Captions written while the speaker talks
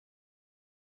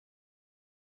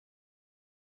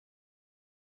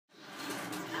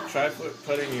Try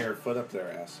putting your foot up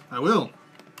their ass. I will.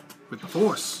 With the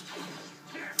Force.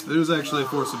 There's actually a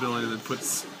Force ability that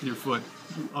puts your foot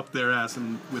up their ass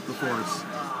and with the Force.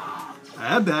 I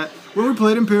had that when we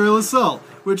played Imperial Assault,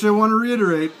 which I want to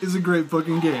reiterate is a great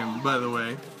fucking game, by the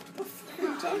way. What the fuck are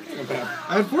you talking about?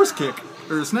 I had Force Kick,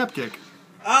 or a Snap Kick.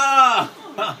 Ah!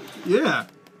 Yeah.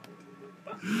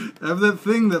 I have that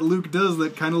thing that Luke does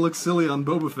that kind of looks silly on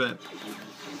Boba Fett.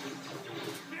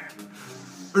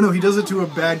 Or no, he does it to a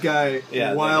bad guy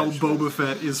while Boba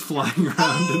Fett is flying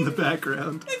around in the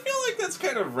background. I feel like that's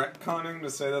kind of retconning to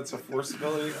say that's a Force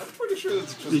ability. I'm pretty sure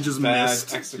that's just, he just bad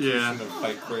missed. execution of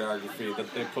fight choreography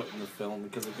that they put in the film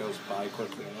because it goes by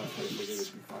quickly enough. They figured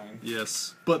it'd be fine.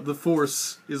 Yes, but the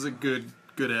Force is a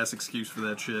good-ass excuse for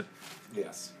that shit.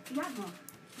 Yes. The Admiral,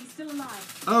 he's still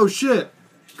alive. Oh shit!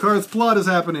 Karth's plot is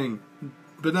happening!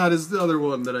 But not his other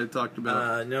one that I talked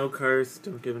about. No, Karth,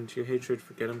 don't give in to your hatred.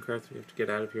 Forget him, Karth. We have to get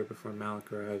out of here before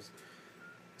Malak arrives.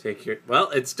 Take your...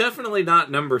 Well, it's definitely not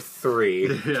number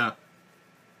 3. Yeah.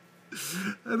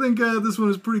 I think this one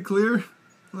is pretty clear.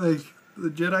 Like, the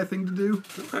Jedi thing to do.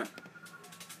 Okay.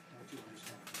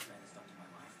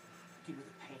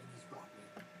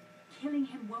 Killing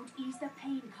him won't ease the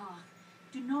pain, Karth.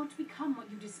 Do not become what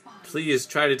you despise. Please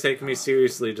try to take me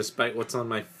seriously despite what's on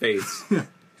my face.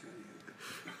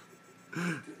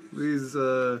 Please,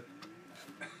 Is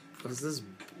this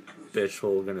bitch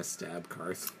hole gonna stab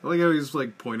Karth? I like how he's,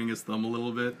 like, pointing his thumb a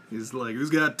little bit. He's like, who's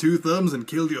got 2 thumbs and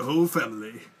killed your whole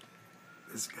family?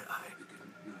 This guy.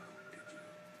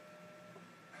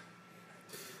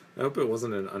 I hope it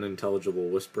wasn't an unintelligible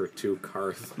whisper to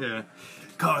Karth. Yeah.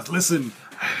 Karth, listen!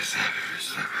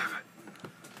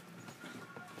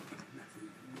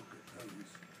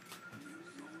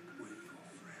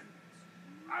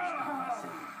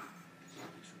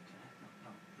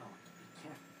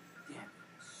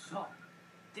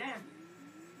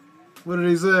 What did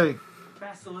he say?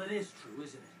 Bastila, it is true,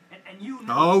 isn't it? And you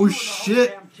know oh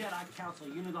shit! The whole damn Jedi Council,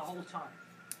 you knew the whole time.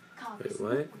 Karth, wait, it's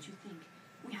what? not what you think.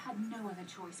 We had no other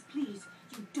choice. Please,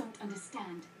 you don't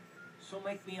understand. So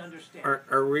make me understand.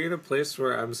 Are we in a place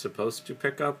where I'm supposed to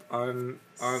pick up on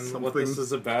what this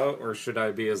is about, or should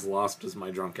I be as lost as my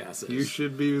drunk ass is? You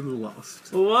should be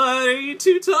lost. What are you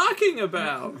two talking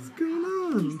about? What's going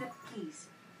on? Please,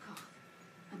 Karth,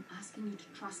 I'm asking you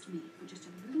to trust me for just a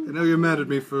little. I know you're mad at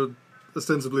me for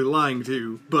ostensibly lying to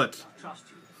you, but... Trust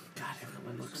you. God,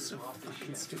 everyone looks so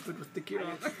fucking stupid with the gear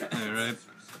on. Alright.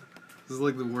 This is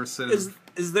like the worst set of...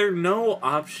 Is there no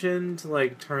option to,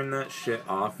 like, turn that shit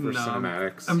off for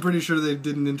cinematics? I'm pretty sure they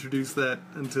didn't introduce that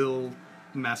until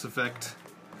Mass Effect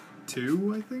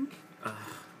 2, I think?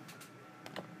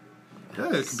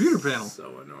 Yeah, computer panel.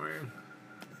 So annoying.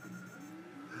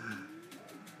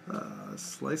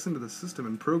 Slice into the system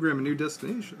and program a new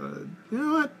destination. You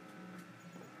know what?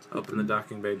 Open the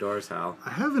docking bay doors, Hal. I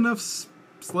have enough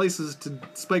spikes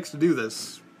to do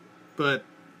this, but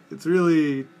it's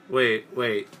really...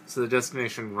 Wait. So the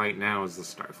destination right now is the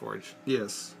Starforge.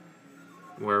 Yes.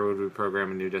 Where would we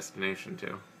program a new destination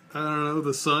to? I don't know,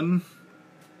 the sun?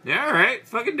 Yeah, alright.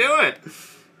 Fucking do it!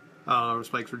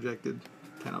 Spikes rejected.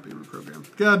 Cannot be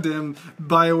reprogrammed. Goddamn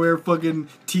BioWare fucking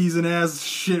teasing ass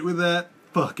shit with that.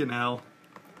 Fucking hell.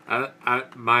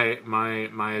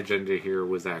 My agenda here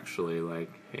was actually like,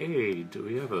 hey, do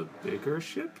we have a bigger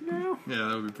ship now? Yeah,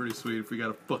 that would be pretty sweet if we got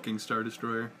a fucking Star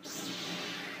Destroyer.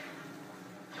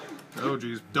 Oh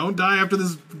jeez, don't die after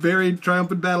this very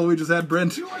triumphant battle we just had,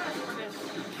 Brent. Pew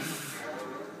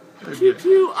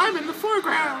pew, I'm in the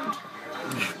foreground.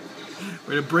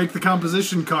 Way to break the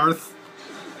composition, Karth.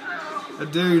 How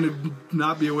dare you to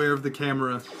not be aware of the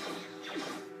camera.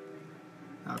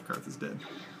 Oh, Karth is dead.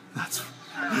 That's...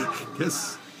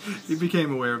 Guess he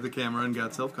became aware of the camera and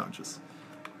got self-conscious.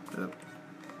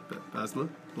 Bastila,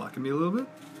 blocking me a little bit.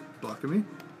 Blocking me.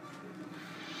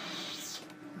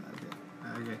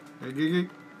 Okay.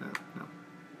 No.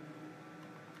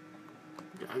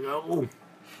 Gotta go.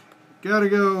 Gotta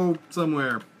go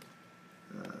somewhere.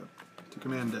 To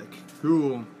command deck.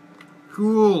 Cool.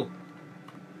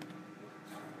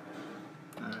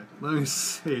 Alright, let me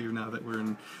save now that we're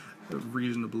in a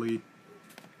reasonably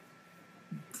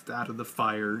out of the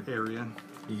fire area.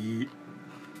 Yeet.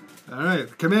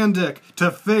 Alright, command deck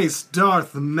to face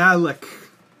Darth Malak.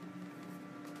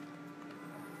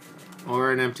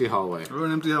 Or an empty hallway.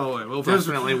 Well,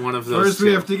 Definitely one of those First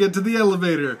we have to get to the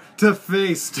elevator to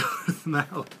face Darth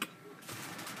Malak.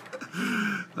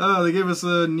 Oh, they gave us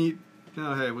a neat...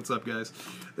 Oh, hey, what's up, guys?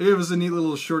 They gave us a neat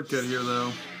little shortcut here,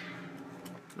 though.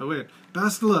 Oh, wait.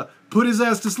 Bastila, put his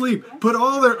ass to sleep. Put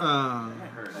all their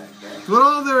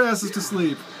asses to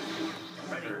sleep.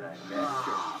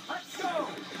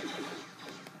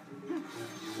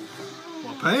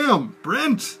 Bam!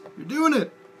 Brent! You're doing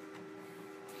it!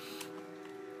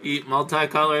 Eat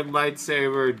multicolored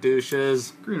lightsaber,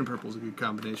 douches. Green and purple's a good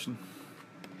combination.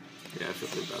 Yeah, I feel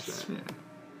good about that. Yeah.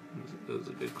 That was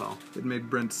a good call. It made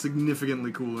Brent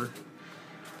significantly cooler.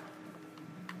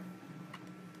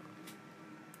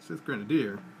 Sith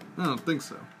Grenadier? I don't think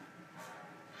so.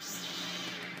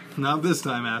 Not this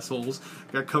time, assholes.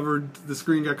 The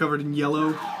screen got covered in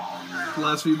yellow the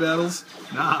last few battles.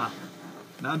 Nah.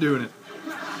 Not doing it.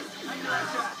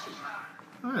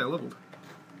 Alright, leveled.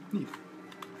 Neat.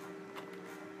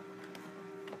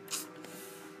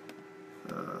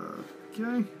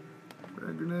 Okay.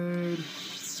 Frag grenade.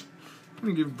 I'm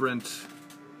gonna give Brent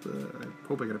I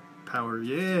hope I get a power.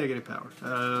 Yeah, I get a power.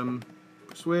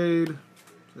 Persuade. So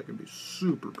that can be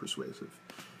super persuasive.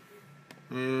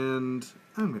 And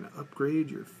I'm gonna upgrade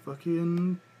your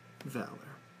fucking Valor.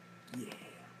 Yeah.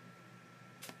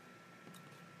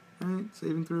 Alright,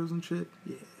 saving throws and shit.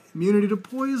 Yeah. Immunity to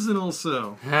poison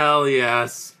also. Hell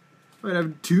yes. Right, I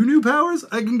have 2 new powers?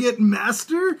 I can get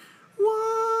Master?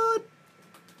 What?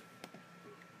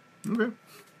 Okay.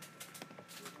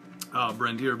 Oh,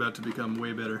 Brent, you're about to become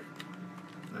way better.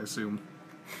 I assume.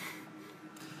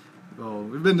 Oh,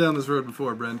 we've been down this road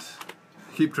before, Brent.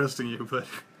 I keep trusting you, but...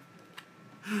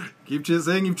 keep just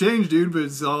saying you've changed, dude, but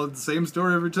it's all the same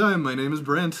story every time. My name is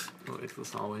Brent.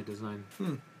 Lifeless hallway design.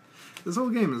 This whole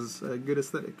game is a good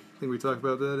aesthetic. I think we talked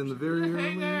about that in the very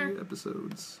early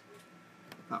episodes.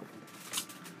 Wow.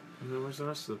 And then where's the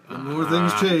rest of the... And more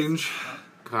things change.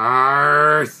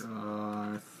 Karth!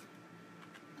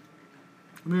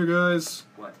 Come here, guys.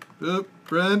 What? Up,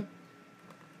 Brent.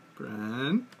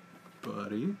 Brent.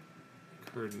 Buddy.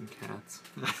 Herding cats.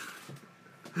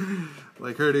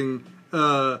 Like hurting,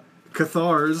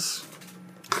 Cathars.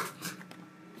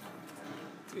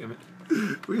 Damn it.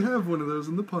 We have one of those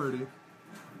in the party.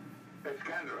 It's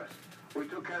Canderous. We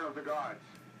took care of the guards.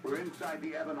 We're inside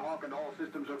the Ebon Hawk and all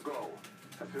systems are go.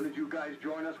 As soon as you guys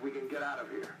join us, we can get out of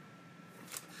here.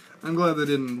 I'm glad they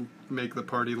didn't make the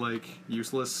party, like,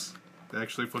 useless. They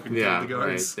actually fucking killed the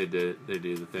guards. Right. They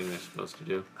do the thing they're supposed to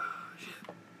do.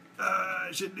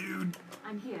 Shit, dude.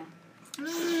 I'm here.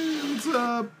 Hey, what's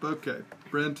up? Okay,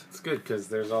 Brent. It's good, because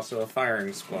there's also a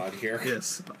firing squad here.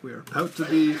 Yes, we are about to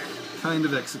be kind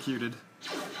of executed.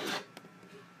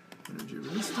 Energy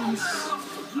resistance.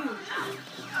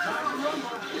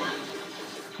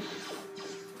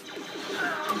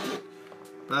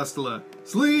 Bastila.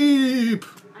 Sleep!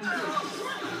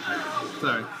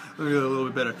 Sorry, let me get a little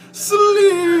bit better.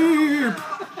 Sleep!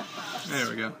 There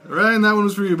we go. Ryan, that one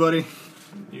was for you, buddy.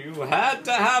 You had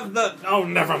to have the... Oh,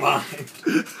 never mind.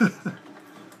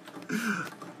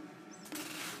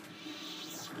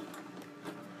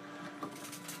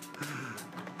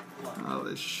 Oh,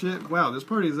 this shit. Wow, this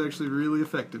party is actually really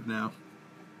effective now.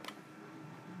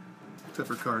 Except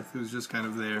for Karth, who's just kind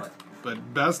of there.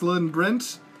 But Bastila and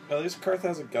Brent... At least Karth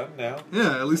has a gun now.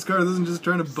 Yeah, at least Karth isn't just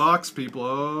trying to box people.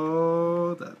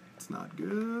 Oh, that's not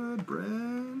good,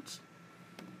 Brent.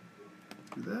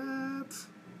 Do that.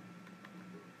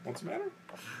 What's the matter?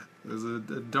 There's a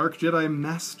Dark Jedi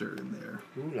Master in there.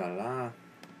 Ooh la la.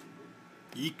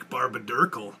 Eek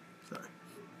Barbadurkle. Sorry.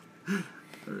 I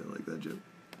really like that joke.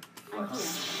 I'm here.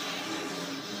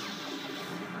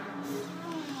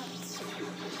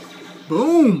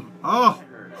 Boom! Oh!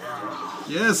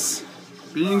 Yes!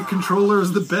 Being controller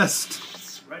is the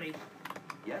best. Ready?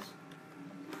 Yes?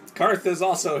 Karth is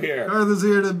also here. Karth is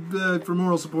here to for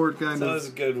moral support, kind So of. it's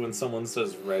good when someone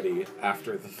says ready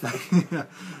after the fight. Yeah.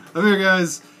 I'm here,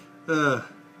 guys. Oh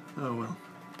well.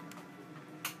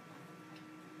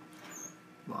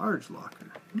 Large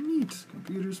locker. Neat.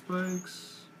 Computer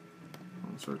spikes.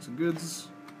 All sorts of goods.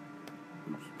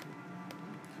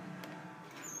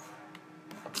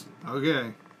 Oops.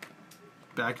 Okay.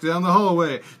 Back down the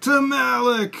hallway to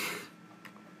Malak!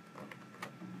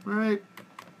 Right.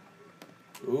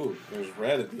 Ooh, there's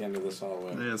red at the end of this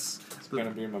hallway. Yes. It's going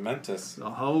to be momentous. The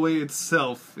hallway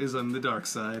itself is on the dark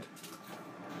side.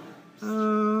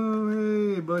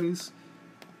 Oh, hey, buddies.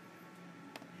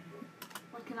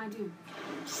 What can I do?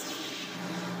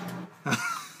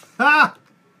 Ha!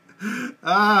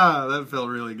 Ah, that felt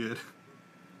really good.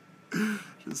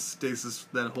 Just stasis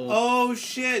that whole... Oh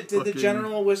shit! Did the fucking-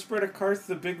 general whisper to Karth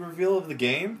the big reveal of the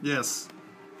game? Yes.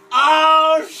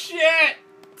 Oh shit!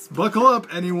 Buckle up,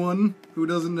 anyone who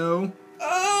doesn't know.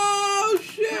 Oh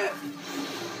shit!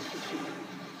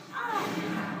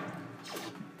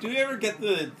 Do you ever get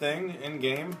the thing in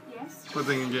game? Yes? What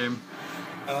thing in game?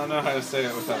 I don't know how to say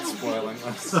it without spoiling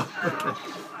this. Okay.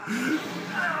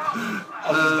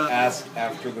 I'll just ask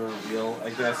after the reveal,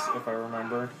 I guess, if I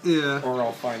remember. Yeah. Or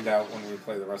I'll find out when we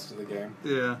play the rest of the game.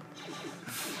 Yeah.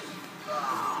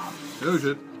 Oh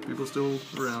shit. People still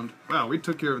around. Wow, we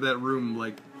took care of that room,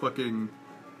 like, fucking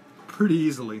pretty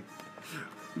easily.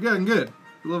 We gotten good.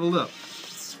 We leveled up.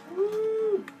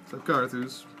 Except Garth,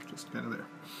 who's just kind of there.